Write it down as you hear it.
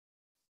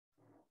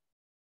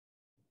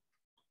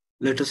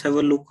Let us have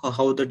a look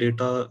how the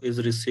data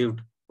is received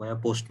via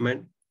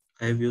postman.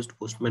 I have used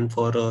postman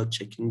for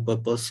checking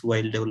purpose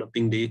while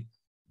developing the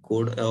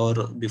code,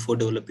 or before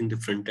developing the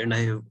front end.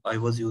 I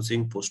was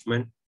using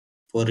postman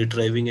for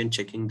retrieving and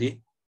checking the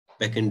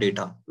backend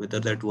data, whether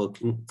that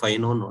working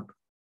fine or not.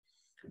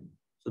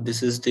 So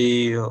this is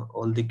the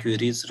all the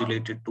queries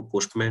related to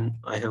postman.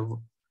 I have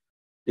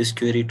this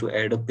query to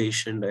add a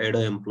patient, add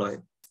an employee,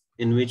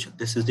 in which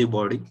this is the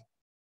body.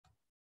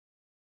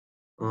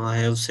 I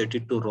have set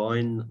it to raw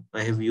and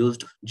I have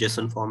used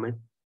JSON format.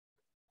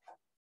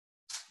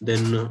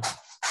 Then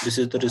this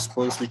is the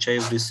response which I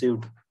have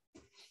received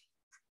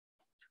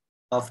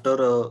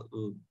after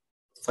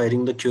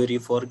firing the query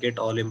for get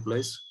all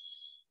employees.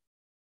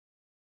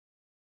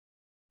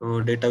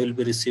 Data will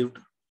be received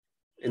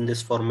in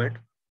this format.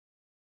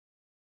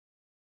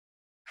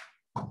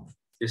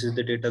 This is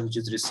the data which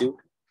is received.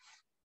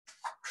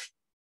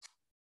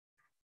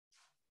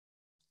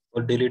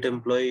 For delete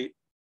employee,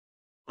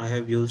 I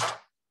have used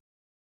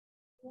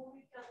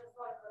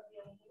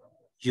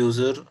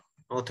user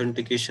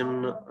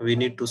authentication. We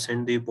need to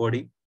send the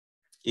body,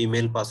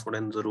 email, password,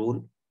 and the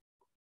role.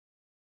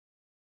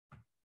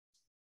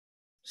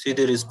 See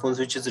the response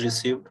which is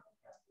received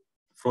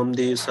from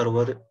the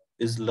server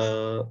is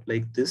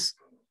like this.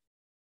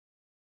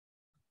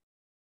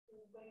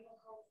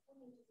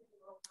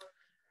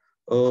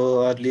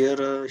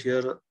 Earlier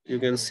here you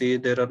can see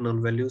there are null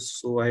values,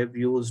 so I have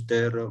used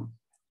their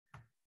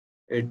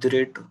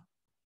 @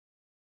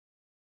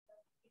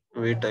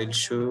 wait, I'll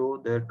show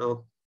you that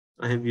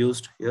I have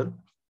used here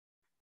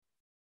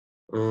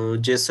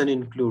JSON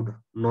include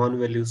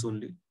non-values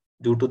only.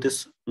 Due to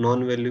this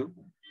non-value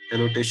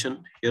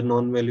annotation, here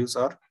non-values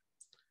are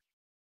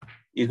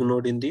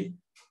ignored in the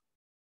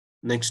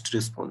next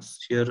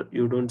response. Here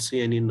you don't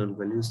see any null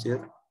values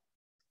there.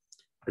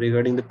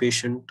 Regarding the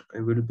patient, I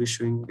will be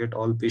showing get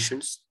all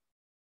patients.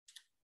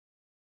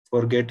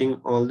 For getting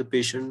all the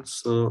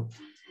patients,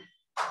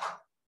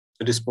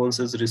 response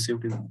is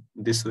received in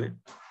this way.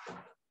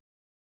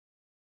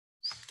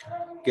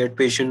 Get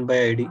patient by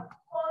ID.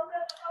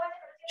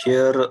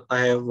 Here I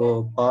have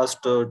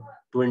passed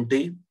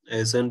 20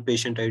 as an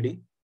patient ID,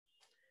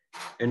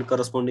 and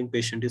corresponding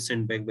patient is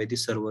sent back by the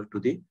server to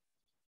the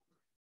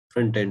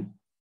front end.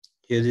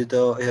 Here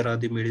are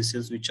the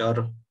medicines which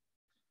are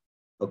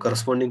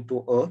corresponding to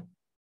a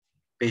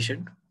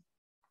patient.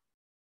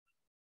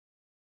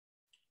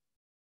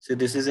 So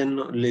this is in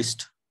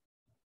list.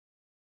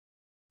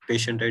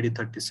 Patient ID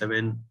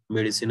 37,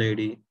 medicine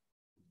ID.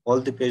 All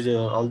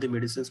the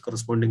medicines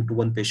corresponding to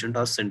one patient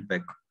are sent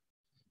back.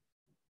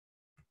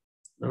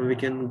 Now we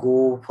can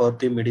go for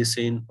the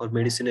medicine or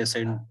medicine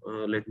assigned.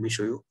 Let me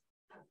show you.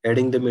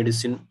 Adding the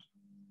medicine.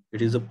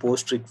 It is a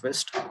post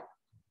request.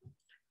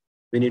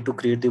 We need to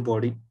create the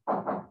body,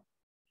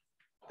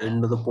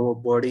 and the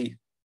body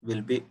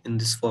will be in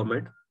this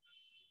format.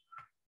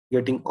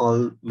 Getting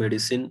all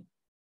medicine.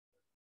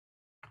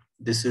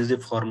 This is the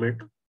format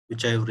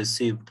which I have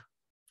received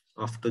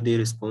after the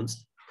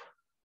response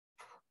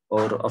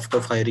or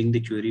after firing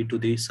the query to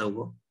the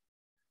server.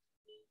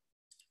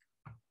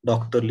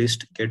 Doctor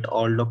list, get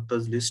all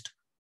doctors list.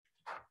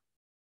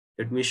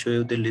 Let me show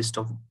you the list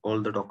of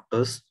all the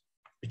doctors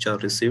which are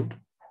received.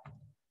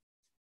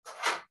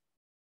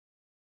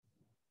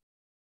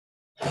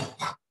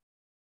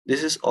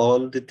 This is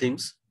all the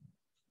things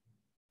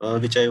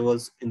which I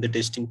was in the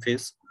testing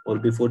phase or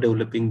before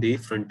developing the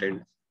front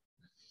end.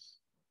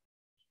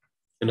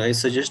 And I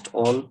suggest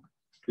all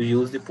to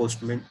use the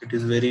postman. It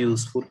is very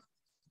useful,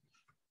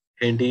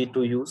 handy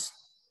to use,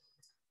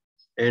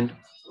 and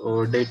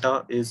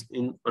data is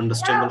in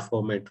understandable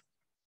format.